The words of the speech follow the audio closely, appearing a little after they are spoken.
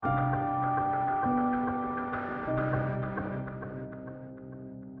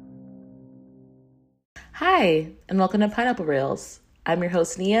Hi, and welcome to Pineapple Reels. I'm your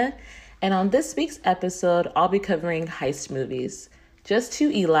host, Nia, and on this week's episode, I'll be covering heist movies. Just to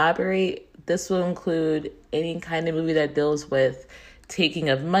elaborate, this will include any kind of movie that deals with taking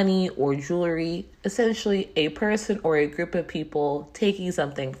of money or jewelry, essentially a person or a group of people taking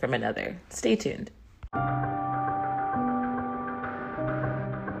something from another. Stay tuned.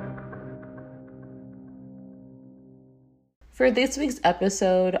 For this week's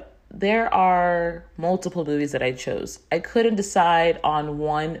episode, there are multiple movies that I chose. I couldn't decide on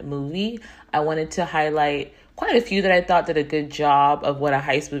one movie. I wanted to highlight quite a few that I thought did a good job of what a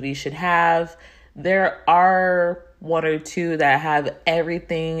heist movie should have. There are one or two that have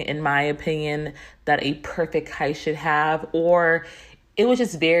everything, in my opinion, that a perfect heist should have, or it was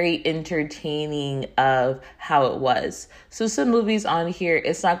just very entertaining of how it was. So some movies on here,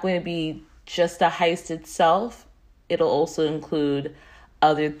 it's not going to be just a heist itself. It'll also include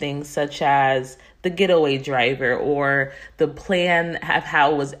other things such as the getaway driver or the plan of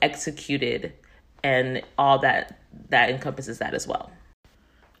how it was executed and all that encompasses that as well.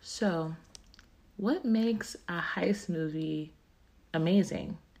 So, what makes a heist movie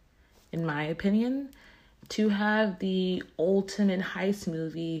amazing? In my opinion, to have the ultimate heist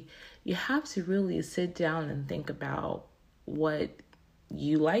movie, you have to really sit down and think about what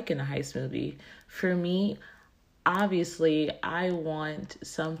you like in a heist movie. For me, obviously, I want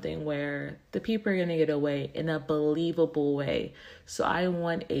something where the people are going to get away in a believable way. So I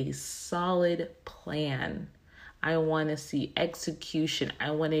want a solid plan. I want to see execution. I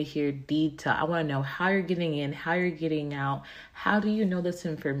want to hear detail. I want to know how you're getting in, how you're getting out. How do you know this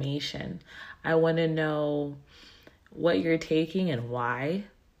information? I want to know what you're taking and why.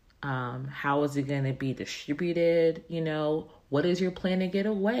 How is it going to be distributed? What is your plan to get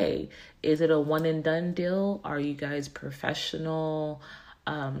away? Is it a one and done deal? Are you guys professional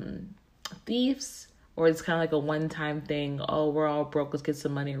thieves? Or it's kind of like a one-time thing. Oh, we're all broke. Let's get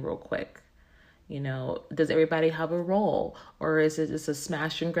some money real quick. Does everybody have a role? Or is it just a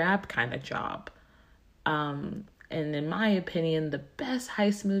smash and grab kind of job? And in my opinion, the best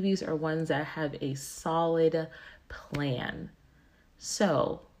heist movies are ones that have a solid plan.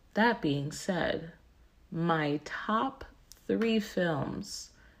 So, that being said, my top 3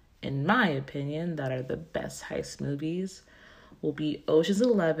 films, in my opinion, that are the best heist movies will be Ocean's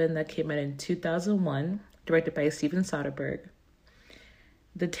 11, that came out in 2001, directed by Steven Soderbergh.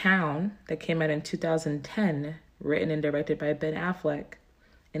 The Town, that came out in 2010, written and directed by Ben Affleck.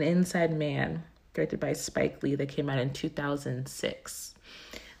 And Inside Man, directed by Spike Lee, that came out in 2006.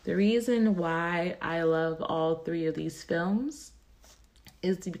 The reason why I love all 3 of these films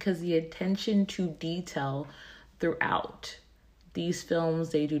is because the attention to detail throughout. These films,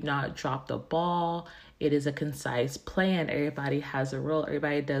 they do not drop the ball. It is a concise plan. Everybody has a role.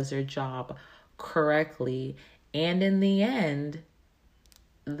 Everybody does their job correctly. And in the end,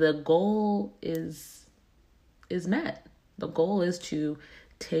 the goal is met. The goal is to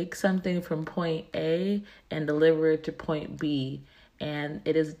take something from point A and deliver it to point B. And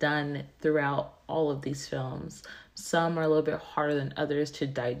it is done throughout all of these films. Some are a little bit harder than others to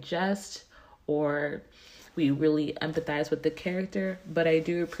digest, or we really empathize with the character, but I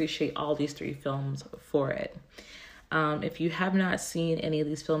do appreciate all these 3 films for it. If you have not seen any of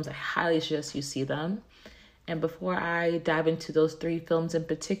these films, I highly suggest you see them. And before I dive into those 3 films in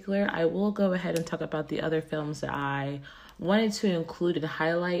particular, I will go ahead and talk about the other films that I wanted to include and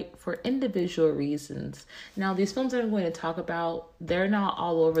highlight for individual reasons. Now, these films that I'm going to talk about, they're not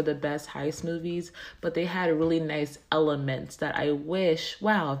all over the best heist movies, but they had really nice elements that I wish,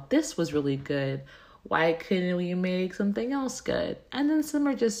 wow, if this was really good, why couldn't we make something else good? And then some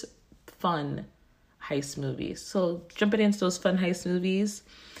are just fun heist movies. So jumping into those fun heist movies,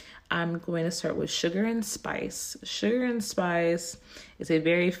 I'm going to start with Sugar and Spice. Sugar and Spice is a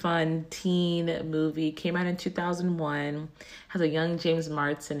very fun teen movie. Came out in 2001. Has a young James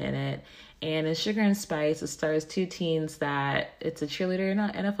Marsden in it. And in Sugar and Spice, it stars 2 teens that it's a cheerleader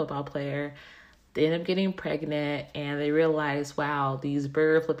and a football player. They end up getting pregnant and they realize, wow, these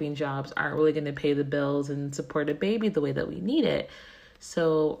burger flipping jobs aren't really going to pay the bills and support a baby the way that we need it.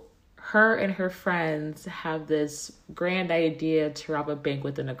 So her and her friends have this grand idea to rob a bank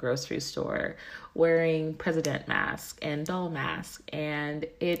within a grocery store wearing president mask and doll mask. And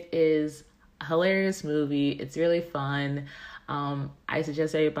it is a hilarious movie. It's really fun. I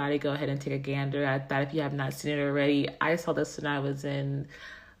suggest everybody go ahead and take a gander at that if you have not seen it already. I saw this when I was in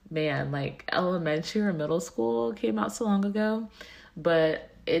elementary or middle school. It came out so long ago, but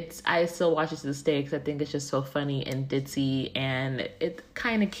I still watch it to this day because I think it's just so funny and ditzy, and it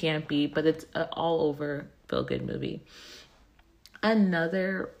kind of campy, but it's an all over feel good movie.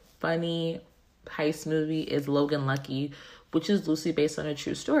 Another funny heist movie is Logan Lucky, which is loosely based on a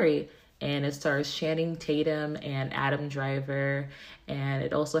true story. And it stars Channing Tatum and Adam Driver. And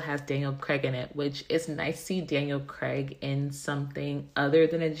it also has Daniel Craig in it, which is nice to see Daniel Craig in something other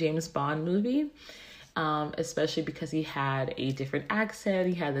than a James Bond movie. Especially because he had a different accent.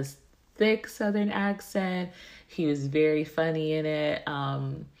 He had this thick Southern accent. He was very funny in it.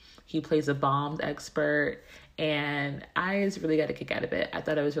 He plays a bombs expert. And I just really got a kick out of it. I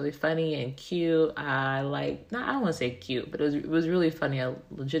thought it was really funny and cute. I don't want to say cute, but it was really funny. I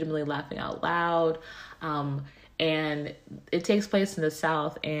legitimately laughing out loud. And it takes place in the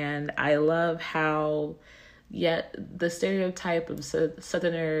South. And I love how, yet the stereotype of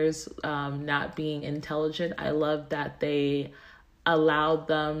Southerners not being intelligent, I love that they allowed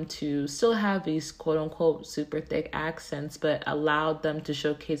them to still have these quote unquote super thick accents, but allowed them to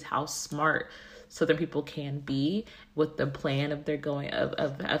showcase how smart Southern people can be with the plan of their going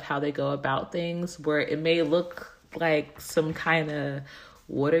of how they go about things, where it may look like some kind of,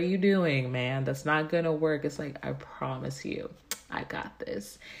 what are you doing, man? That's not gonna work. It's like, I promise you, I got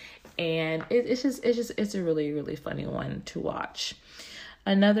this. And it's a really, really funny one to watch.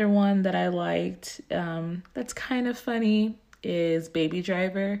 Another one that I liked that's kind of funny is Baby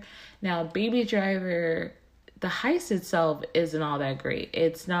Driver. Now, Baby Driver, the heist itself isn't all that great.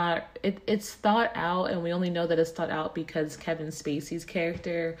 It's thought out, and we only know that it's thought out because Kevin Spacey's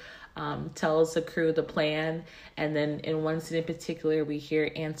character tells the crew the plan. And then in one scene in particular, we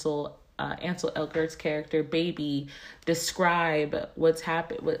hear Ansel Elgort's character, Baby, describe what's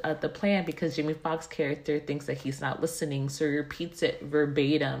happened with the plan, because Jamie Foxx's character thinks that he's not listening, so he repeats it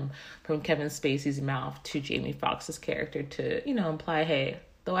verbatim from Kevin Spacey's mouth to Jamie Foxx's character to, imply, hey,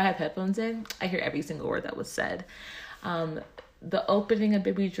 though I have headphones in, I hear every single word that was said. The opening of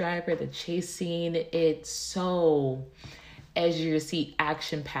Baby Driver, the chase scene, it's so edge of your seat,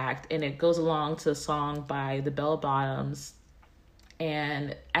 action packed, and it goes along to a song by the Bell Bottoms.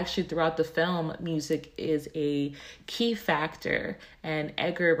 And actually throughout the film, music is a key factor. And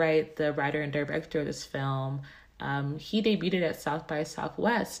Edgar Wright, the writer and director of this film, he debuted at South by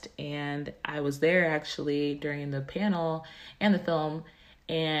Southwest. And I was there actually during the panel and the film.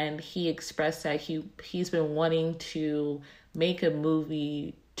 And he expressed that he's been wanting to make a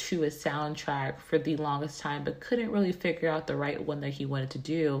movie to a soundtrack for the longest time, but couldn't really figure out the right one that he wanted to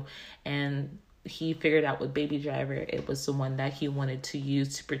do. And he figured out with Baby Driver, it was the one that he wanted to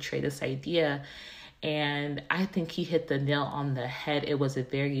use to portray this idea. And I think he hit the nail on the head. It was a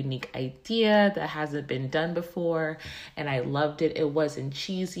very unique idea that hasn't been done before, and I loved it. It wasn't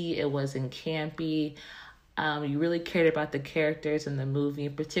cheesy, it wasn't campy. You really cared about the characters in the movie,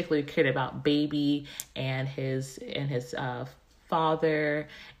 particularly cared about Baby and his father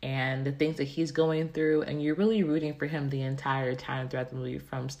and the things that he's going through, and you're really rooting for him the entire time throughout the movie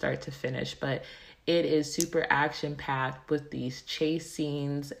from start to finish. But it is super action packed with these chase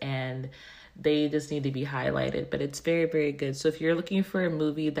scenes, and they just need to be highlighted. But it's very, very good. So if you're looking for a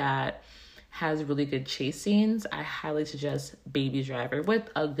movie that has really good chase scenes, I highly suggest Baby Driver with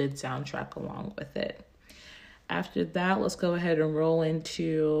a good soundtrack along with it. After that, let's go ahead and roll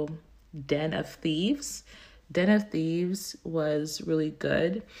into Den of Thieves. Den of Thieves was really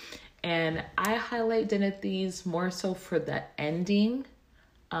good. And I highlight Den of Thieves more so for the ending.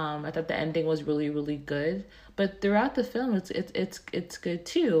 I thought the ending was really, really good. But throughout the film, it's good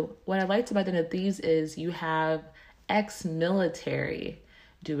too. What I liked about Den of Thieves is you have ex-military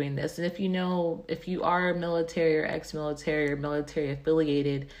doing this. And if you are military or ex-military or military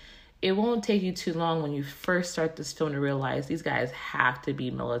affiliated, it won't take you too long when you first start this film to realize these guys have to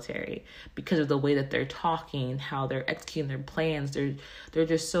be military because of the way that they're talking, how they're executing their plans. They're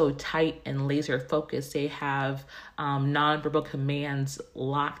just so tight and laser focused. They have nonverbal commands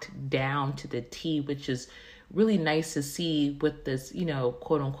locked down to the T, which is really nice to see with this,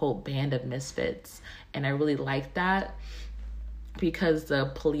 quote unquote band of misfits. And I really like that because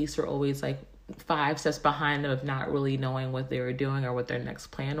the police are always like 5 steps behind them of not really knowing what they were doing or what their next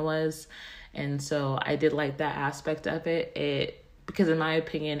plan was. And so I did like that aspect of it. Because in my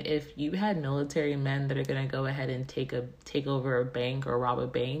opinion, if you had military men that are going to go ahead and take over a bank or rob a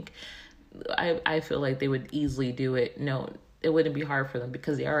bank, I feel like they would easily do it. No, it wouldn't be hard for them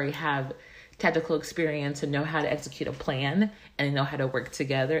because they already have tactical experience and know how to execute a plan, and they know how to work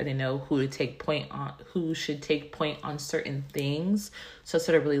together, and they know who should take point on certain things. So that's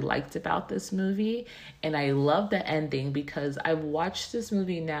what I really liked about this movie. And I love the ending because I've watched this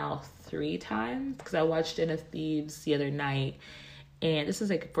movie now 3 times because I watched Den of Thieves the other night, and this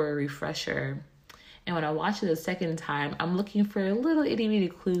is like for a refresher. And when I watch it the second time, I'm looking for little itty bitty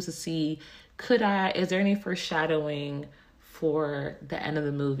clues to see, is there any foreshadowing for the end of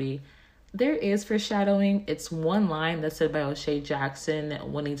the movie? There is foreshadowing. It's one line that's said by O'Shea Jackson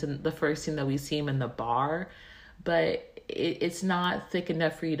when he's in the first scene that we see him in the bar, but it's not thick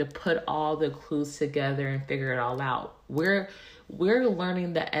enough for you to put all the clues together and figure it all out. We're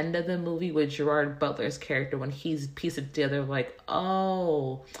learning the end of the movie with Gerard Butler's character when he's piecing it together, like,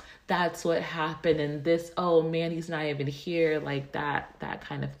 oh, that's what happened, and this, oh man, he's not even here, like that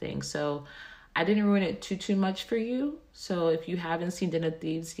kind of thing. So I didn't ruin it too much for you. So if you haven't seen Den of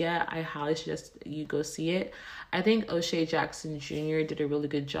Thieves yet, I highly suggest you go see it. I think O'Shea Jackson Jr. did a really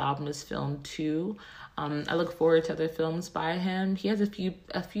good job in this film too. I look forward to other films by him. He has a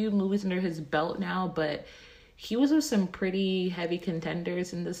few movies under his belt now, but he was with some pretty heavy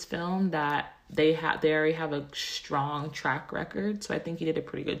contenders in this film that they already have a strong track record. So I think he did a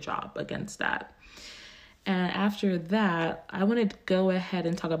pretty good job against that. And after that, I want to go ahead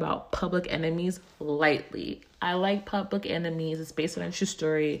and talk about Public Enemies lightly. I like Public Enemies. It's based on a true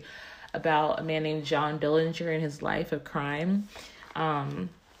story about a man named John Dillinger and his life of crime.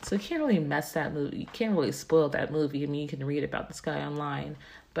 So you can't really mess that movie. You can't really spoil that movie. I mean, you can read about this guy online.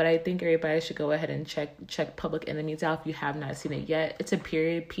 But I think everybody should go ahead and check Public Enemies out if you have not seen it yet. It's a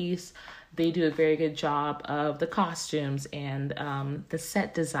period piece. They do a very good job of the costumes and the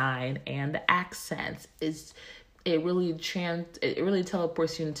set design and the accents. It really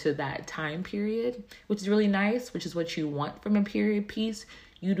teleports you into that time period, which is really nice, which is what you want from a period piece.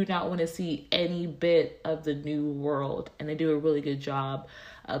 You do not want to see any bit of the new world, and they do a really good job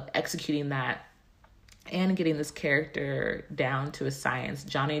of executing that and getting this character down to a science.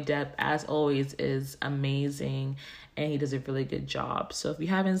 Johnny Depp, as always, is amazing, and he does a really good job. So if you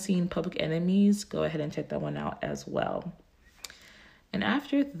haven't seen Public Enemies, go ahead and check that one out as well. And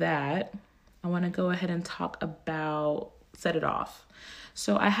after that, I want to go ahead and talk about Set It Off.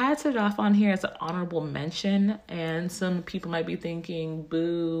 So I had Set It Off on here as an honorable mention, and some people might be thinking,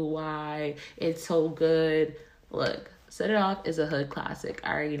 boo, why? It's so good. Look, Set It Off is a hood classic.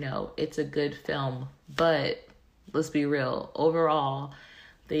 I already know it's a good film, but let's be real. Overall,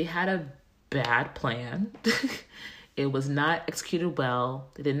 they had a bad plan. It was not executed well.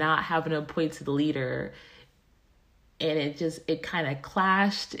 They did not have enough point to the leader. And it kind of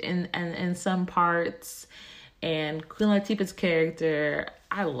clashed in some parts. And Queen Latifah's character,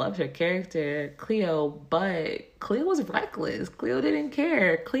 I loved her character, Cleo, but Cleo was reckless. Cleo didn't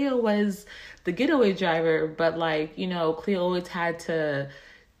care. Cleo was the getaway driver, but Cleo always had to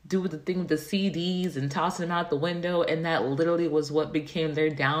do the thing with the CDs and tossing them out the window, and that literally was what became their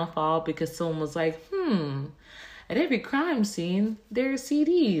downfall, because someone was like, at every crime scene, there are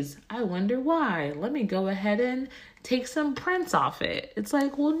CDs. I wonder why. Let me go ahead and take some prints off it. It's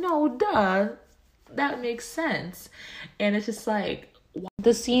like, well, no, duh. That makes sense. And it's just like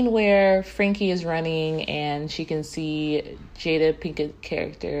the scene where Frankie is running and she can see Jada Pinkett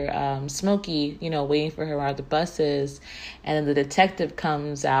character, Smokey, waiting for her around the buses. And then the detective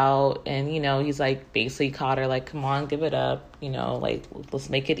comes out and, he's like basically caught her like, come on, give it up. Let's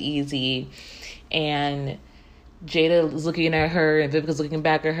make it easy. And Jada is looking at her and Vivica's looking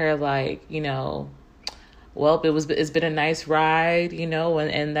back at her like, well, it's been a nice ride,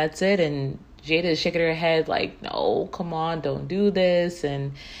 and that's it. And Jada is shaking her head like, no, come on, don't do this.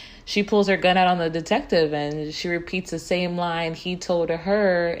 And she pulls her gun out on the detective and she repeats the same line he told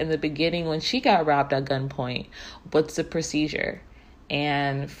her in the beginning when she got robbed at gunpoint. What's the procedure?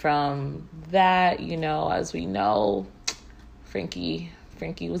 And from that, as we know, Frankie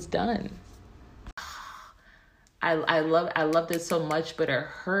was done. I loved it so much, but it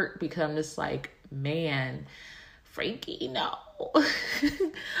hurt because I'm just like, man, Frankie, no.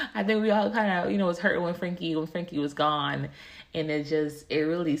 I think we all kind of, was hurt when Frankie was gone, and it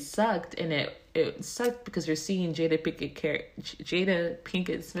really sucked, and it sucked because you're seeing Jada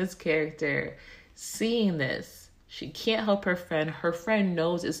Pinkett Smith's character seeing this. She can't help her friend. Her friend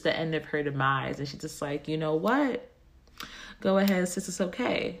knows it's the end of her demise, and she's just like, you know what? Go ahead, sis, it's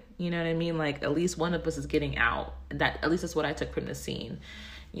okay. You know what I mean? Like, at least one of us is getting out. At least that's what I took from the scene,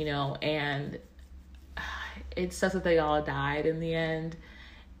 and it sucks that they all died in the end,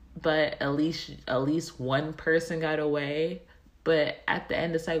 but at least one person got away. But at the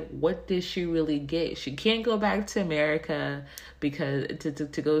end, it's like, what did she really get? She can't go back to America because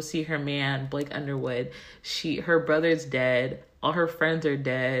to go see her man, Blake Underwood. Her brother's dead. All her friends are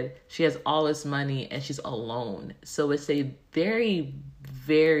dead. She has all this money and she's alone. So it's a very,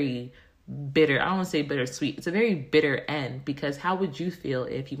 very bitter, I don't want to say bittersweet. It's a very bitter end, because how would you feel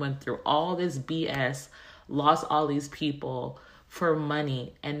if you went through all this BS, lost all these people for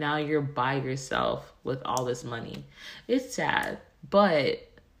money, and now you're by yourself with all this money? It's sad, but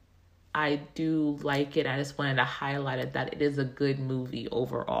I do like it. I just wanted to highlight it, that it is a good movie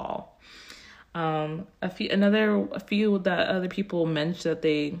overall. A few that other people mentioned that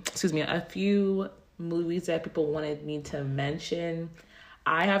a few movies that people wanted me to mention.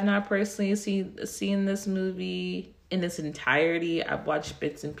 I have not personally seen this movie in its entirety. I've watched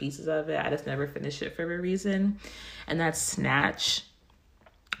bits and pieces of it. I just never finished it for a reason, and that's Snatch.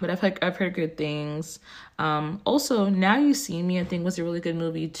 But I've heard good things. Also, Now You See Me, I think, was a really good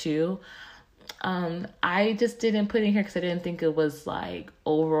movie too. I just didn't put it in here because I didn't think it was like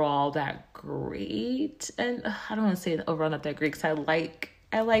overall that great, and I don't want to say overall not that great because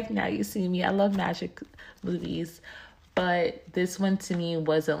I like Now You See Me. I love magic movies, but this one to me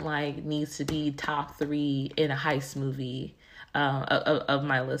wasn't like needs to be top 3 in a heist movie of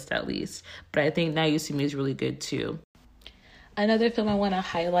my list at least. But I think Now You See Me is really good too. Another film I want to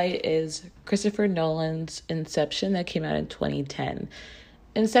highlight is Christopher Nolan's Inception that came out in 2010.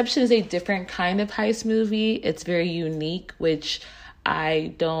 Inception is a different kind of heist movie. It's very unique, which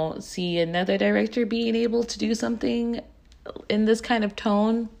I don't see another director being able to do something in this kind of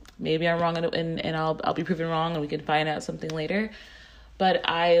tone. Maybe I'm wrong, and I'll be proven wrong, and we can find out something later. But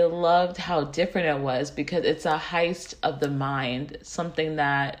I loved how different it was because it's a heist of the mind, something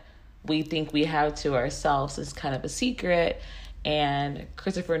that we think we have to ourselves is kind of a secret. And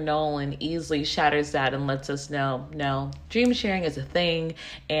Christopher Nolan easily shatters that and lets us know, no, dream sharing is a thing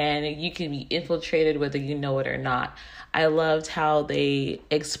and you can be infiltrated whether you know it or not. I loved how they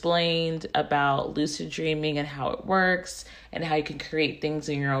explained about lucid dreaming and how it works and how you can create things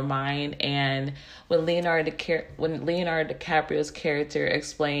in your own mind. And when Leonardo DiCaprio's character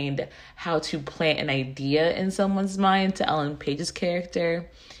explained how to plant an idea in someone's mind to Ellen Page's character,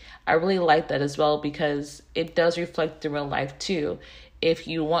 I really like that as well because it does reflect in real life too. If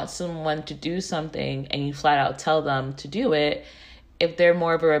you want someone to do something and you flat out tell them to do it, if they're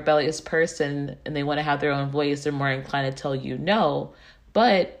more of a rebellious person and they want to have their own voice, they're more inclined to tell you no.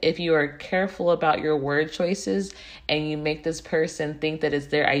 But if you are careful about your word choices and you make this person think that it's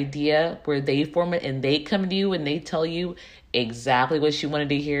their idea where they form it and they come to you and they tell you exactly what you wanted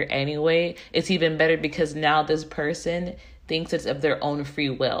to hear anyway, it's even better because now this person thinks it's of their own free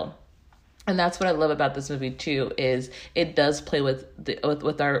will. And that's what I love about this movie too, is it does play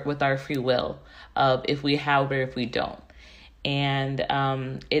with our free will of if we have it or if we don't. And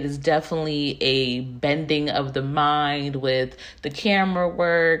it is definitely a bending of the mind with the camera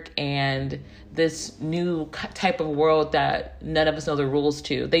work and this new type of world that none of us know the rules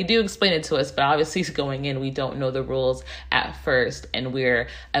to. They do explain it to us, but obviously going in, we don't know the rules at first. And we're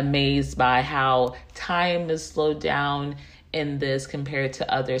amazed by how time is slowed down in this compared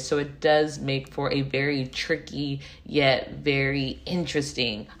to others. So it does make for a very tricky yet very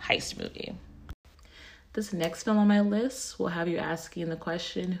interesting heist movie. This next film on my list will have you asking the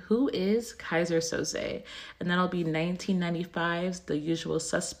question, who is Keyser Söze? And that'll be 1995's The Usual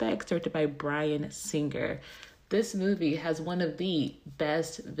Suspects, directed by Bryan Singer. This movie has one of the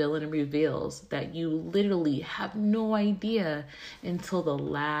best villain reveals that you literally have no idea until the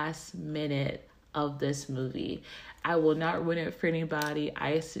last minute of this movie. I will not ruin it for anybody.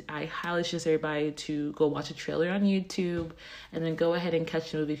 I highly suggest everybody to go watch a trailer on YouTube and then go ahead and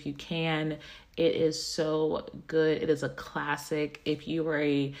catch the movie if you can. It is so good. It is a classic. If you are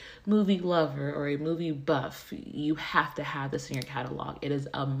a movie lover or a movie buff, you have to have this in your catalog. It is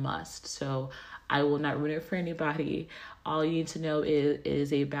a must. So I will not ruin it for anybody. All you need to know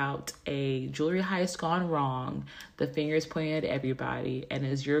is about a jewelry heist gone wrong. The finger is pointing at everybody, and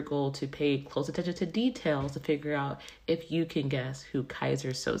it is your goal to pay close attention to details to figure out if you can guess who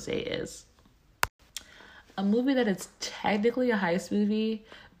Keyser Söze is. A movie that is technically a heist movie,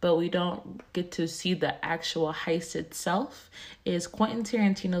 but we don't get to see the actual heist itself, is Quentin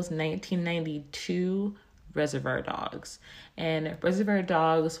Tarantino's 1992 Reservoir Dogs. And Reservoir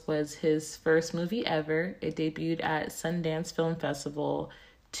Dogs was his first movie ever. It debuted at Sundance Film Festival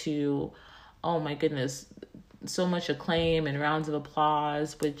to, oh my goodness, so much acclaim and rounds of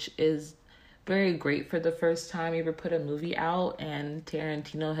applause, which is very great for the first time you ever put a movie out. And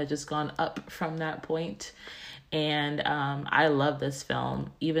Tarantino had just gone up from that point. And I love this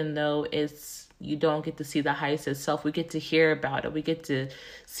film, even though you don't get to see the heist itself. We get to hear about it. We get to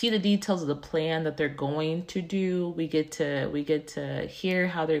see the details of the plan that they're going to do. We get to hear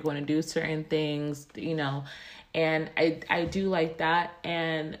how they're going to do certain things, and I do like that.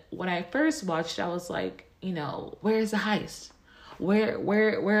 And when I first watched, I was like, where's the heist?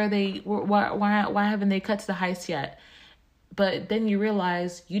 Where are they? Why haven't they cut to the heist yet? But then you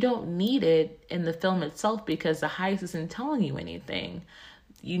realize you don't need it in the film itself because the heist isn't telling you anything.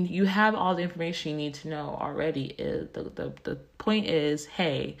 you have all the information you need to know already. The point is,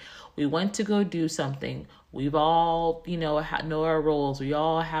 hey, we went to go do something. We've all, know our roles. We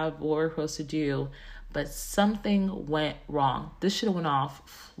all have what we're supposed to do, but something went wrong. This should have went off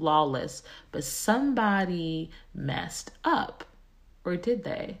flawless, but somebody messed up. Or did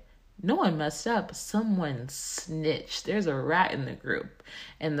they? No one messed up. Someone snitched. There's a rat in the group.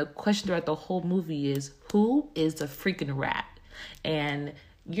 And the question throughout the whole movie is, who is the freaking rat? And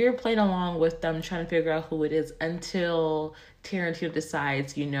you're playing along with them trying to figure out who it is until Tarantino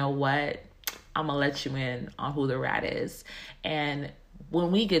decides, you know what? I'm going to let you in on who the rat is. And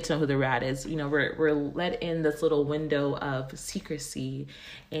when we get to know who the rat is, we're let in this little window of secrecy.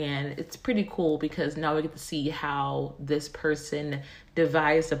 And it's pretty cool because now we get to see how this person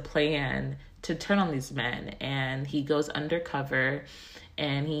devised a plan to turn on these men. And he goes undercover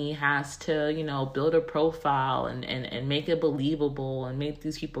and he has to, build a profile and make it believable and make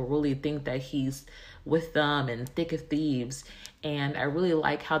these people really think that he's with them and thick of thieves. And I really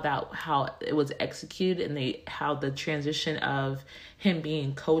like how it was executed and how the transition of him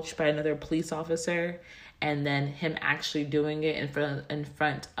being coached by another police officer and then him actually doing it in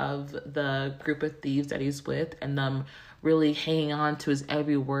front of the group of thieves that he's with, and them really hanging on to his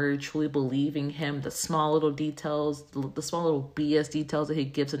every word, truly believing him. The small little details, the small little BS details that he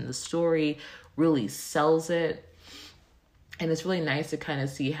gives in the story really sells it. And it's really nice to kind of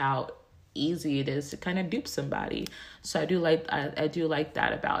see how easy it is to kind of dupe somebody. So I do like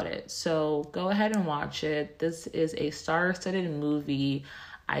that about it. So go ahead and watch it. This is a star-studded movie.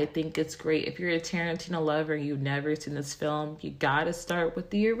 I think it's great. If you're a Tarantino lover and you've never seen this film, you gotta start with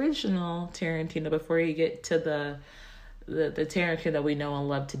the original Tarantino before you get to the Tarantino that we know and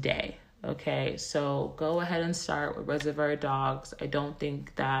love today. Okay, so go ahead and start with Reservoir Dogs. I don't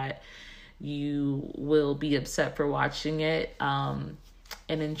think that you will be upset for watching it. And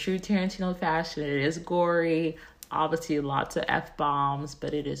in true Tarantino fashion, it is gory. Obviously, lots of F-bombs,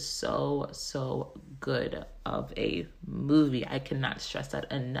 but it is so, so good of a movie. I cannot stress that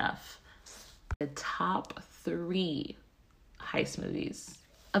enough. The top 3 heist movies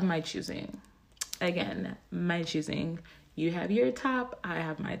of my choosing. Again, my choosing. You have your top, I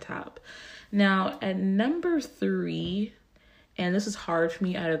have my top. Now, at number 3, and this is hard for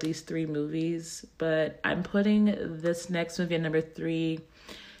me out of these 3 movies, but I'm putting this next movie at number 3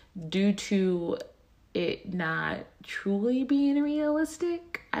 due to it not truly being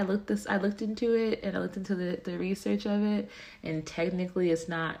realistic. I looked into it and I looked into the research of it, and technically it's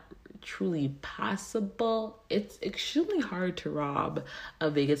not truly possible. It's extremely hard to rob a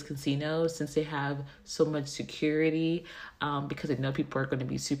Vegas casino since they have so much security, because they know people are going to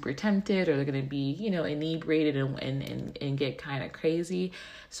be super tempted or they're going to be, inebriated and get kind of crazy.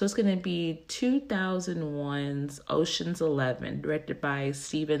 So it's going to be 2001's Ocean's 11, directed by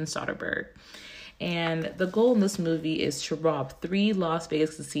Steven Soderbergh. And the goal in this movie is to rob 3 Las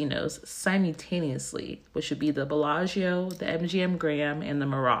Vegas casinos simultaneously, which would be the Bellagio, the MGM Grand, and the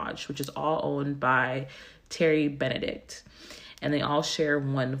Mirage, which is all owned by Terry Benedict. And they all share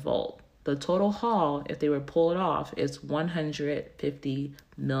one vault. The total haul, if they were pull it off, is $150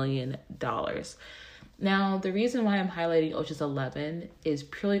 million. Now, the reason why I'm highlighting Ocean's 11 is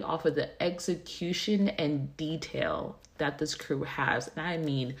purely off of the execution and detail that this crew has. And I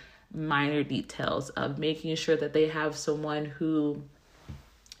mean minor details of making sure that they have someone who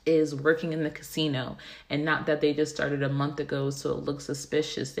is working in the casino, and not that they just started a month ago so it looks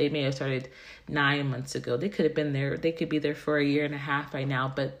suspicious. They may have started 9 months ago. They could have been there. They could be there for a year and a half by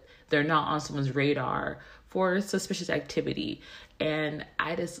now, but they're not on someone's radar for suspicious activity. And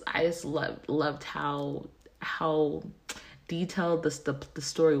I just loved how detailed the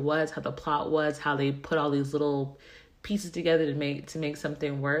story was, how the plot was, how they put all these little pieces together to make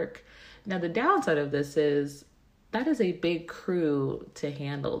something work. Now the downside of this is that is a big crew to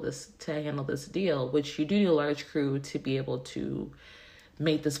handle this deal, which you do need a large crew to be able to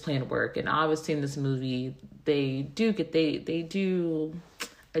make this plan work. And obviously in this movie they do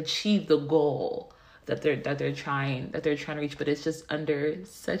achieve the goal that they're trying to reach, but it's just under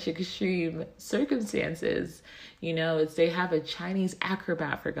such extreme circumstances. They have a Chinese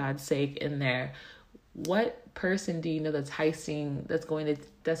acrobat, for God's sake, in there. What person do you know that's heisting, that's going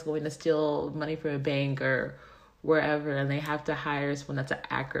to steal money from a bank or wherever, and they have to hire someone that's an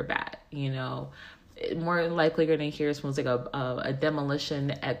acrobat? More likely you're going to hear someone's like a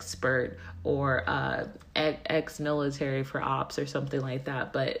demolition expert or ex-military for ops or something like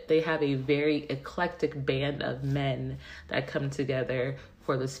that. But they have a very eclectic band of men that come together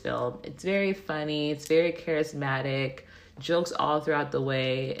for this film. It's very funny. It's very charismatic. jokes all throughout the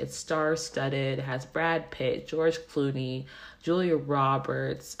way. It's star-studded. It has Brad Pitt, George Clooney, Julia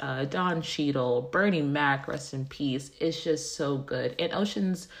Roberts, Don Cheadle, Bernie Mac, rest in peace. It's just so good. And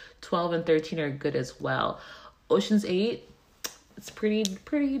Oceans 12 and 13 are good as well. Oceans 8, it's pretty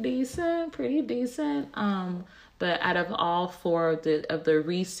decent. But out of all four of the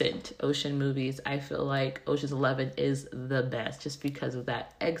recent Ocean movies, I feel like Ocean's 11 is the best, just because of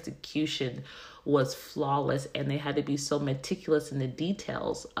that execution was flawless, and they had to be so meticulous in the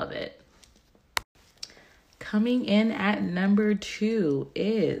details of it. Coming in at number 2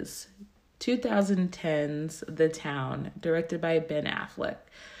 is 2010's The Town, directed by Ben Affleck.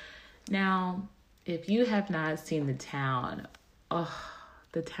 Now, if you have not seen The Town,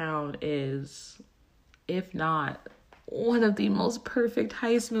 The Town is, if not, one of the most perfect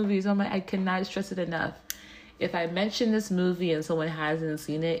heist movies. I cannot stress it enough. If I mention this movie and someone hasn't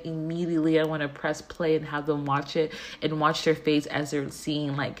seen it, immediately I want to press play and have them watch it and watch their face as they're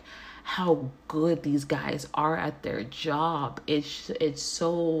seeing like how good these guys are at their job. It's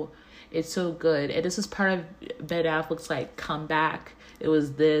so good. And this is part of Ben Affleck's like comeback. It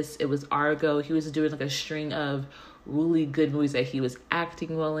was Argo. He was doing like a string of really good movies that he was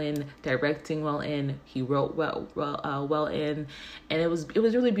acting well in, directing well in, he wrote well in, and it was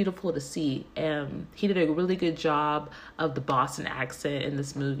really beautiful to see. He did a really good job of the Boston accent in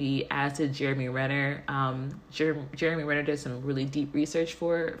this movie, as did Jeremy Renner. Jeremy Renner did some really deep research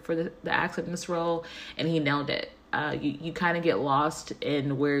for the accent in this role, and he nailed it. You kind of get lost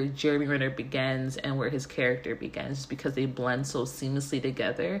in where Jeremy Renner begins and where his character begins, just because they blend so seamlessly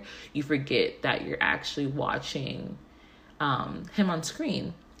together. You forget that you're actually watching him on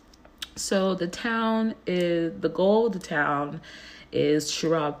screen. So the goal of The Town is to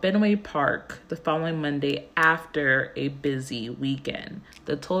rob Fenway Park the following Monday after a busy weekend.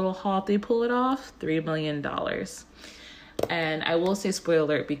 The total haul, if they pull it off, $3 million. And I will say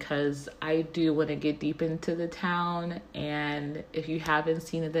spoiler alert, because I do want to get deep into The Town, and if you haven't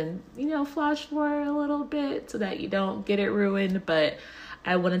seen it, then flash forward a little bit so that you don't get it ruined. But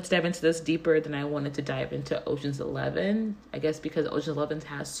I wanted to dive into this deeper than I wanted to dive into Ocean's 11. I guess because Ocean's 11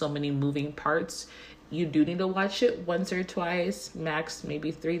 has so many moving parts, you do need to watch it once or twice, max maybe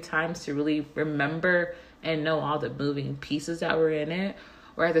 3 times, to really remember and know all the moving pieces that were in it.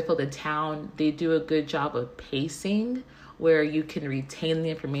 Whereas I feel The Town, they do a good job of pacing, where you can retain the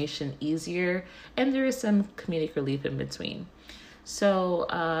information easier, and there is some comedic relief in between. So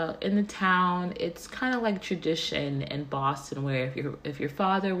in The Town, it's kind of like tradition in Boston, where if your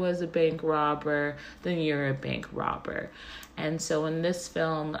father was a bank robber, then you're a bank robber. And so in this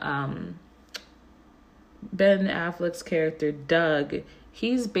film, Ben Affleck's character Doug,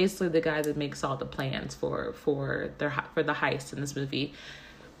 he's basically the guy that makes all the plans for the heist in this movie.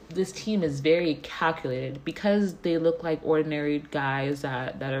 This team is very calculated because they look like ordinary guys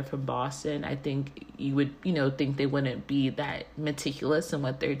that are from Boston. I think you would, think they wouldn't be that meticulous in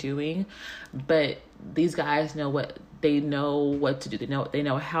what they're doing, but these guys know what to do. They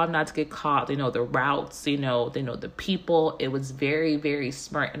know how not to get caught. They know the routes. They know the people. It was very, very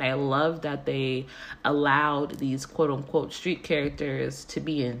smart, and I love that they allowed these quote unquote street characters to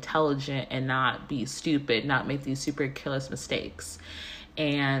be intelligent and not be stupid, not make these super careless mistakes.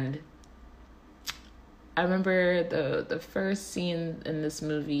 And I remember the first scene in this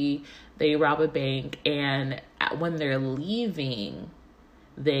movie, they rob a bank, and when they're leaving,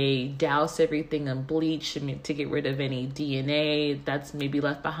 they douse everything in bleach to get rid of any DNA that's maybe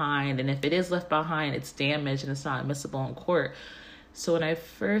left behind. And if it is left behind, it's damaged and it's not admissible in court. So when I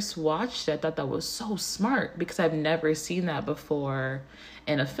first watched it, I thought that was so smart, because I've never seen that before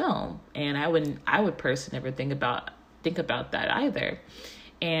in a film. And I would personally never think about that either.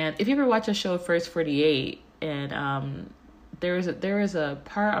 And if you ever watch a show First 48, and there was a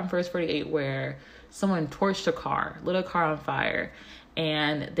part on First 48 where someone torched lit a car on fire,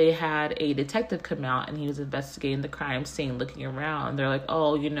 and they had a detective come out, and he was investigating the crime scene, looking around, and they're like,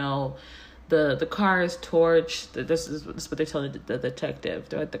 the car is torched. This is what they're telling the detective.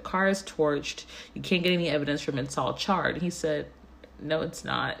 They're like, the car is torched. You can't get any evidence from it. It's all charred. And he said, no, it's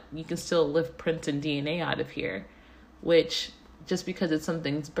not. You can still lift prints and DNA out of here. Which, just because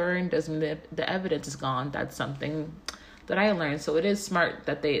something's burned doesn't mean the evidence is gone. That's something that I learned. So it is smart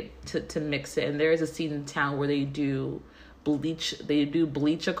that they to mix it. And there is a scene in Town where they do bleach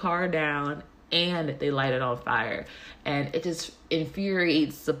a car down, and they light it on fire. And it just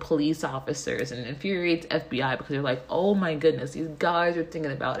infuriates the police officers and infuriates FBI, because they're like, oh my goodness, these guys are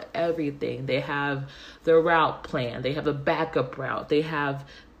thinking about everything. They have the route plan. They have a backup route. They have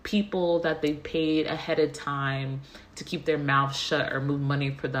people that they paid ahead of time to keep their mouths shut or move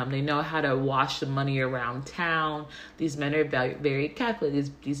money for them. They know how to wash the money around town. These men are very, very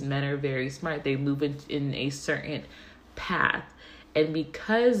calculated. These men are very smart. They move in a certain path. And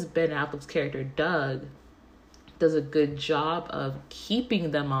because Ben Affleck's character, Doug, does a good job of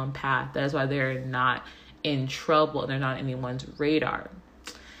keeping them on path, that's why they're not in trouble and they're not on anyone's radar.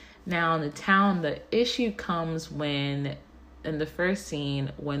 Now, in the town, the issue comes when, in the first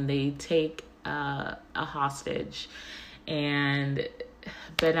scene, when they take a hostage, and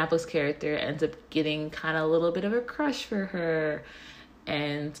Ben Affleck's character ends up getting kind of a little bit of a crush for her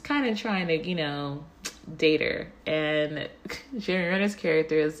and kind of trying to, date her. And Jeremy Renner's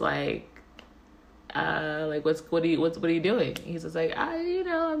character is like, what are you doing? He's just like,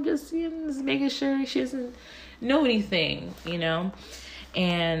 I'm just making sure she doesn't know anything,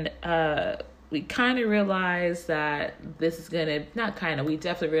 And we kind of realize that this is we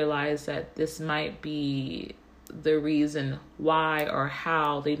definitely realize that this might be the reason why or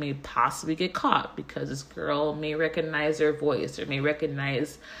how they may possibly get caught, because this girl may recognize their voice or may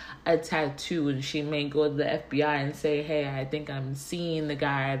recognize a tattoo, and she may go to the FBI and say, hey, I think I'm seeing the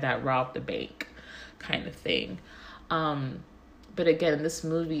guy that robbed the bank, kind of thing. But again, in this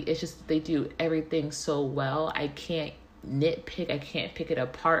movie, it's just they do everything so well. I can't nitpick, I can't pick it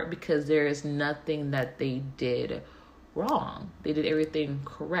apart, because there is nothing that they did wrong. They did everything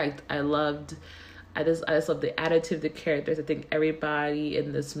correct. I just love the attitude of the characters. I think everybody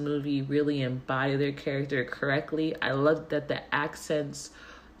in this movie really embodied their character correctly. I love that the accents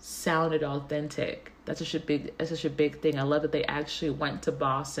sounded authentic. That's such a big thing. I love that they actually went to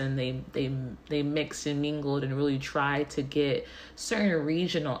Boston. They mixed and mingled and really tried to get certain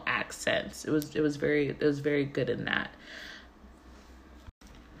regional accents. It was very good in that.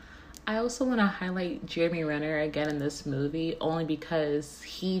 I also want to highlight Jeremy Renner again in this movie, only because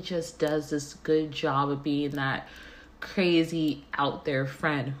he just does this good job of being that crazy out there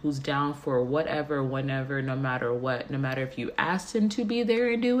friend who's down for whatever, whenever, no matter what. No matter if you asked him to be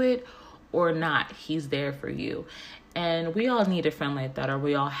there and do it or not, he's there for you. And we all need a friend like that, or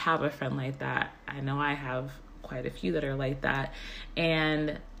we all have a friend like that. I know I have quite a few that are like that.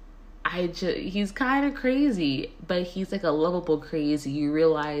 And he's kind of crazy, but he's like a lovable crazy. You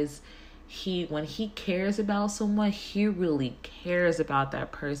realize when he cares about someone, he really cares about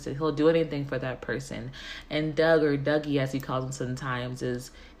that person. He'll do anything for that person. And Doug, or Dougie as he calls him sometimes,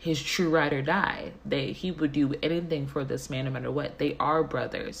 is his true ride or die. He would do anything for this man no matter what. They are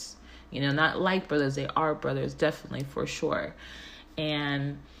brothers. Not like brothers, they are brothers, definitely, for sure.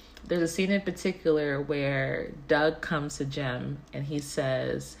 And there's a scene in particular where Doug comes to Jim and he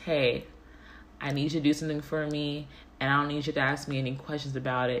says, hey, I need you to do something for me, and I don't need you to ask me any questions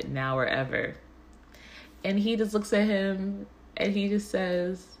about it now or ever. And he just looks at him and he just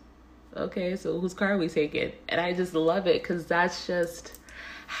says, okay, so whose car are we taking? And I just love it, because that's just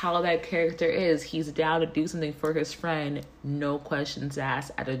how that character is. He's down to do something for his friend, no questions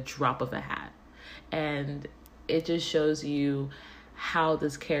asked, at a drop of a hat. And it just shows you how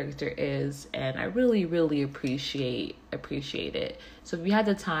this character is, and I really, really appreciate it. So if you had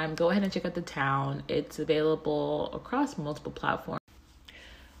the time, go ahead and check out The Town. It's available across multiple platforms.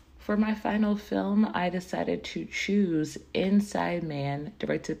 For my final film, I decided to choose Inside Man,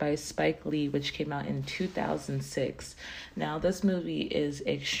 directed by Spike Lee, which came out in 2006. Now, this movie is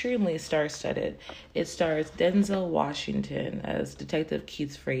extremely star-studded. It stars Denzel Washington as Detective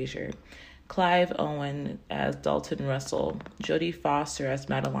Keith Frazier, Clive Owen as Dalton Russell, Jodie Foster as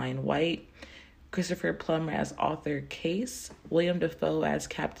Madeline White, Christopher Plummer as Arthur Case, William Dafoe as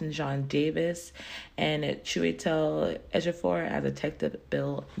Captain John Davis, and Chiwetel Ejiofor as Detective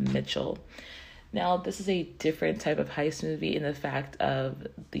Bill Mitchell. Now, this is a different type of heist movie in the fact of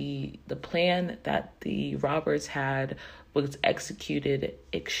the plan that the robbers had was executed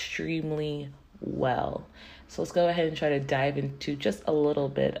extremely well. So let's go ahead and try to dive into just a little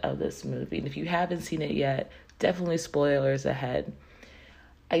bit of this movie. And if you haven't seen it yet, definitely spoilers ahead.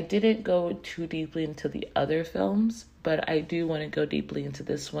 I didn't go too deeply into the other films, but I do want to go deeply into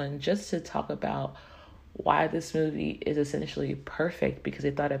this one just to talk about why this movie is essentially perfect, because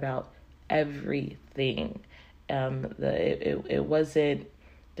they thought about everything. It wasn't,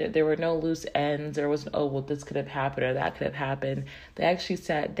 there were no loose ends. There wasn't, this could have happened or that could have happened. They actually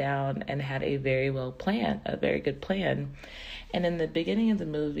sat down and had a very good plan. And in the beginning of the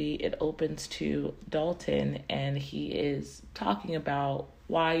movie, it opens to Dalton, and he is talking about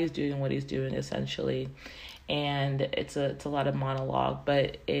why he's doing what he's doing, essentially. And it's a lot of monologue,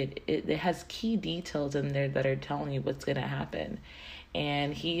 but it has key details in there that are telling you what's going to happen.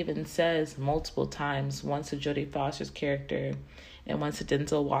 And he even says multiple times, once to Jodie Foster's character, And once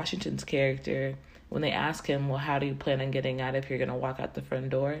Denzel Washington's character, when they ask him, well, how do you plan on getting out if you're going to walk out the front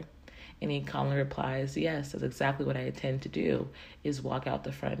door? And he calmly replies, yes, that's exactly what I intend to do, is walk out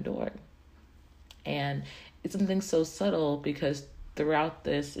the front door. And it's something so subtle because throughout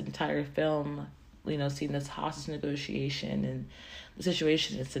this entire film, seeing this hostage negotiation and the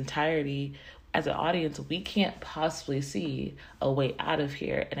situation in its entirety, as an audience, we can't possibly see a way out of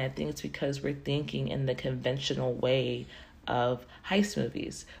here. And I think it's because we're thinking in the conventional way of heist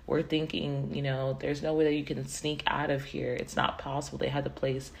movies. We're thinking, there's no way that you can sneak out of here. It's not possible. They had the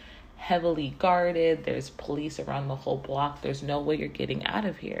place heavily guarded. There's police around the whole block. There's no way you're getting out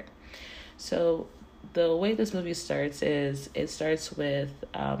of here. So the way this movie starts is it starts with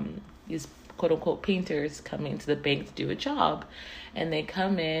these quote-unquote painters coming to the bank to do a job, and they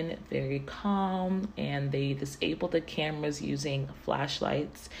come in very calm and they disable the cameras using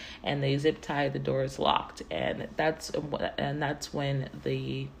flashlights, and they zip tie the doors locked, and that's when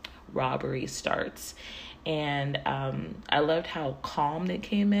the robbery starts. And I loved how calm they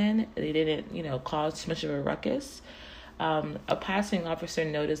came in. They didn't cause too much of a ruckus. A passing officer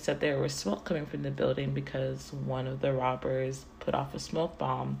noticed that there was smoke coming from the building because one of the robbers put off a smoke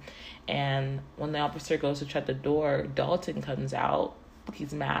bomb. And when the officer goes to shut the door, Dalton comes out.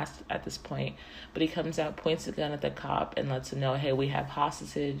 He's masked at this point, but he comes out, points the gun at the cop, and lets him know, hey, we have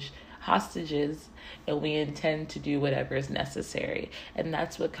hostages, and we intend to do whatever is necessary. And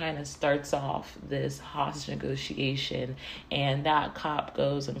that's what kind of starts off this hostage negotiation. And that cop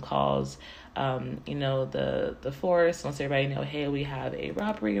goes and calls the force, lets everybody know, hey, we have a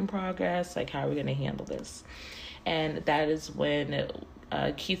robbery in progress, like, how are we going to handle this? And that is when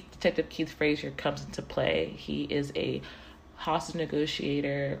Detective Keith Frazier comes into play. He is a hostage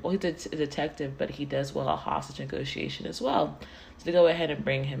negotiator. Well, he's a detective, but he does well at hostage negotiation as well. So they go ahead and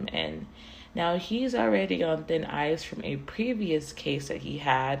bring him in. Now, he's already on thin ice from a previous case that he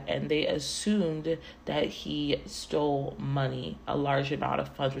had, and they assumed that he stole money, a large amount of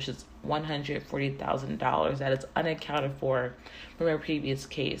funds, which is $140,000 that is unaccounted for from a previous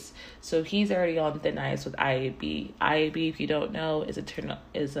case. So he's already on thin ice with IAB. IAB, if you don't know, is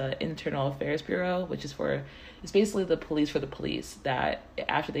a Internal Affairs Bureau, which is it's basically the police for the police, that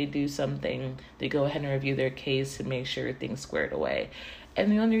after they do something, they go ahead and review their case and make sure things squared away. And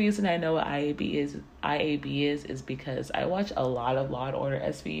the only reason I know what IAB is because I watched a lot of Law & Order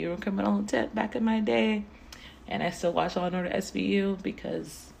SVU and Criminal Intent back in my day. And I still watch Law & Order SVU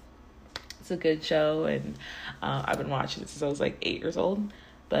because it's a good show. And I've been watching it since I was like 8 years old.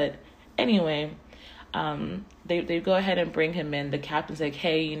 But anyway, they go ahead and bring him in. The captain's like,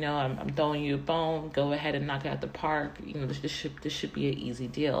 hey, I'm throwing you a bone. Go ahead and knock it out the park. This should be an easy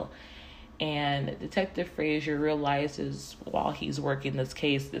deal. And Detective Frazier realizes while he's working this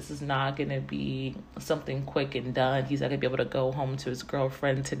case, this is not going to be something quick and done. He's not going to be able to go home to his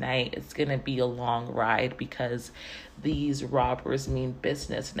girlfriend tonight. It's going to be a long ride because these robbers mean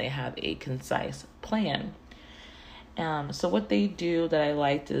business and they have a concise plan. So what they do that I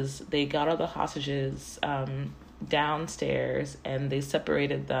liked is they got all the hostages downstairs and they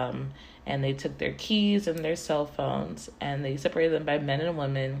separated them, and they took their keys and their cell phones and they separated them by men and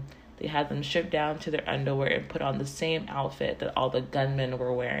women. They had them stripped down to their underwear and put on the same outfit that all the gunmen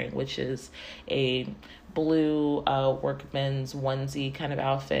were wearing, which is a blue workman's onesie kind of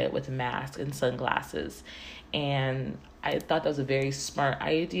outfit with a mask and sunglasses. And I thought that was a very smart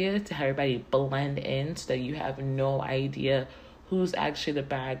idea to have everybody blend in so that you have no idea who's actually the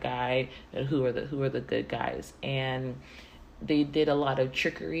bad guy and who are the good guys. And they did a lot of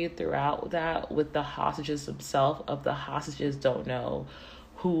trickery throughout that with the hostages themselves. Of the hostages don't know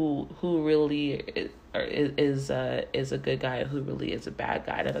who really is a good guy and who really is a bad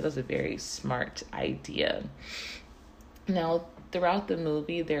guy. That was a very smart idea. Now, throughout the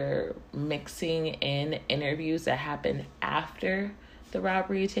movie, they're mixing in interviews that happen after the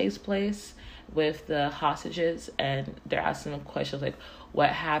robbery takes place with the hostages, and they're asking them questions like, what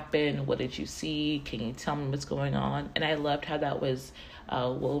happened? What did you see? Can you tell me what's going on? And I loved how that was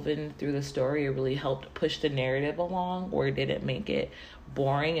woven through the story. It really helped push the narrative along, where it didn't make it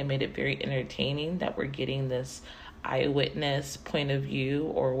boring. It made it very entertaining that we're getting this eyewitness point of view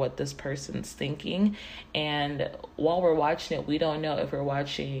or what this person's thinking. And while we're watching it, we don't know if we're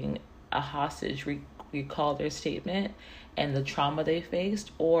watching a hostage recall their statement and the trauma they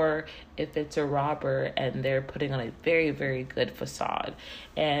faced, or if it's a robber and they're putting on a very, very good facade.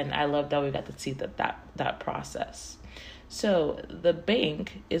 And I love that we got to see that process. So the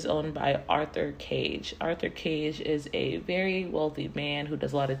bank is owned by Arthur Cage. Arthur Cage is a very wealthy man who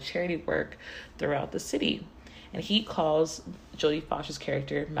does a lot of charity work throughout the city. And he calls Jodie Foster's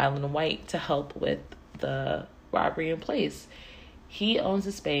character, Madeline White, to help with the robbery in place. He owns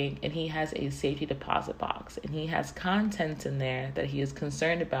this bank and he has a safety deposit box, and he has contents in there that he is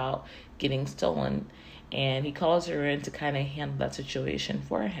concerned about getting stolen. And he calls her in to kind of handle that situation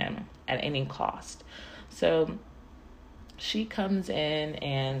for him at any cost. So she comes in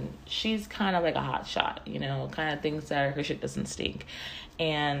and she's kind of like a hot shot, kind of thinks that her shit doesn't stink.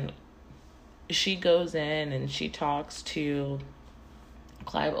 And she goes in and she talks to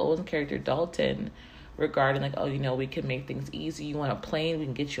Clive Owen's character, Dalton, regarding like, we can make things easy. You want a plane? We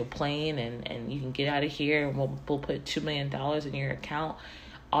can get you a plane and you can get out of here and we'll put $2 million in your account.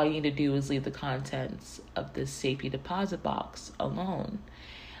 All you need to do is leave the contents of this safety deposit box alone.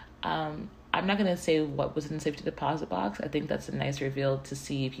 I'm not going to say what was in the safety deposit box. I think that's a nice reveal to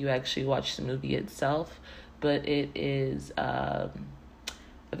see if you actually watch the movie itself. But it is a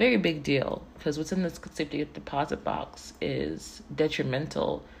very big deal, because what's in this safety deposit box is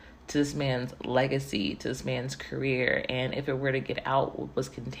detrimental to this man's legacy, to this man's career. And if it were to get out what was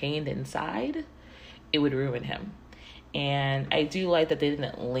contained inside, it would ruin him. And I do like that they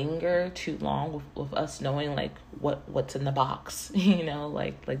didn't linger too long with us knowing like what's in the box,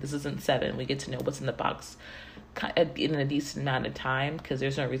 like this isn't Seven. We get to know what's in the box in a decent amount of time, because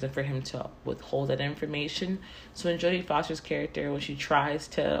there's no reason for him to withhold that information. So when Jodie Foster's character, when she tries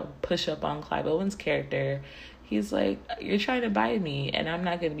to push up on Clive Owen's character, he's like, you're trying to buy me and I'm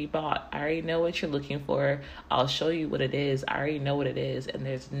not going to be bought. I already know what you're looking for. I'll show you what it is. I already know what it is. And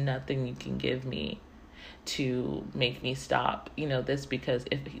there's nothing you can give me to make me stop, this, because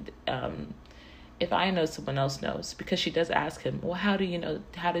if I know, someone else knows. Because she does ask him, well, how did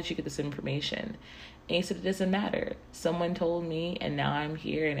you get this information? And he said, it doesn't matter. Someone told me and now I'm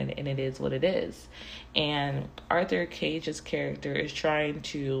here and it is what it is. And Arthur Cage's character is trying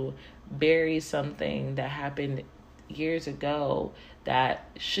to bury something that happened years ago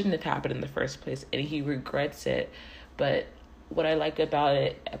that shouldn't have happened in the first place, and he regrets it. But what I like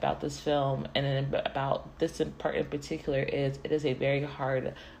about this film, and then about this in part in particular, is it is a very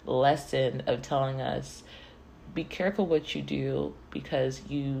hard lesson of telling us, be careful what you do, because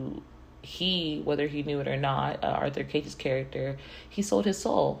whether he knew it or not, Arthur Cage's character, he sold his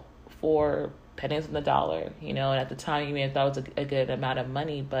soul for pennies on the dollar, and at the time you may have thought it was a good amount of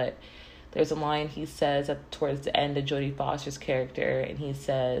money, but there's a line he says towards the end of Jodie Foster's character, and he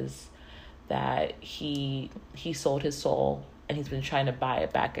says that he sold his soul and he's been trying to buy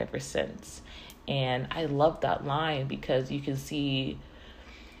it back ever since. And I love that line, because you can see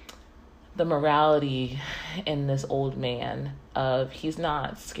the morality in this old man of, he's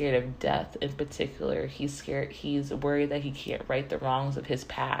not scared of death in particular. He's worried that he can't right the wrongs of his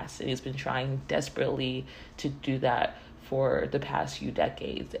past, and he's been trying desperately to do that for the past few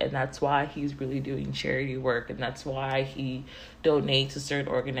decades. And that's why he's really doing charity work, and that's why he donates to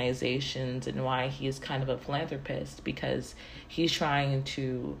certain organizations, and why he is kind of a philanthropist, because he's trying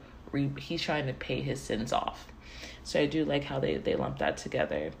to pay his sins off. So I do like how they lump that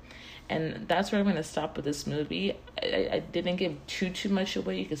together. And that's where I'm going to stop with this movie. I didn't give too much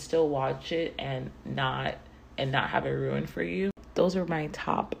away. You can still watch it and not have it ruined for you. Those are my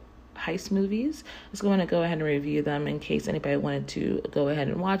top heist movies. I'm going to go ahead and review them in case anybody wanted to go ahead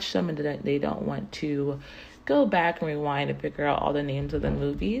and watch them and they don't want to go back and rewind and figure out all the names of the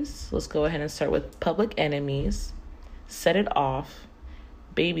movies. Let's go ahead and start with Public Enemies, Set It Off,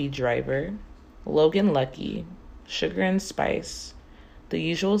 Baby Driver, Logan Lucky, Sugar and Spice, The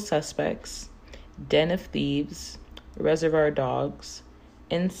Usual Suspects, Den of Thieves, Reservoir Dogs,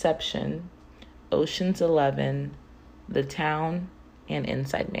 Inception, Ocean's 11, The Town, and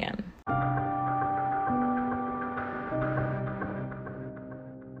Inside Man.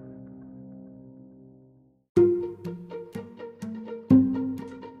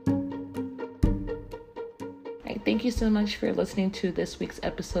 Thank you so much for listening to this week's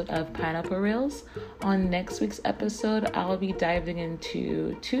episode of Pineapple Reels. On next week's episode, I'll be diving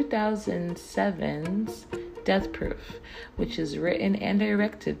into 2007's Death Proof, which is written and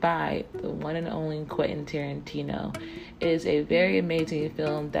directed by the one and only Quentin Tarantino. It is a very amazing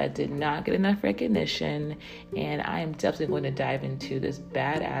film that did not get enough recognition, and I am definitely going to dive into this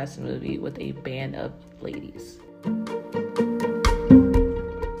badass movie with a band of ladies.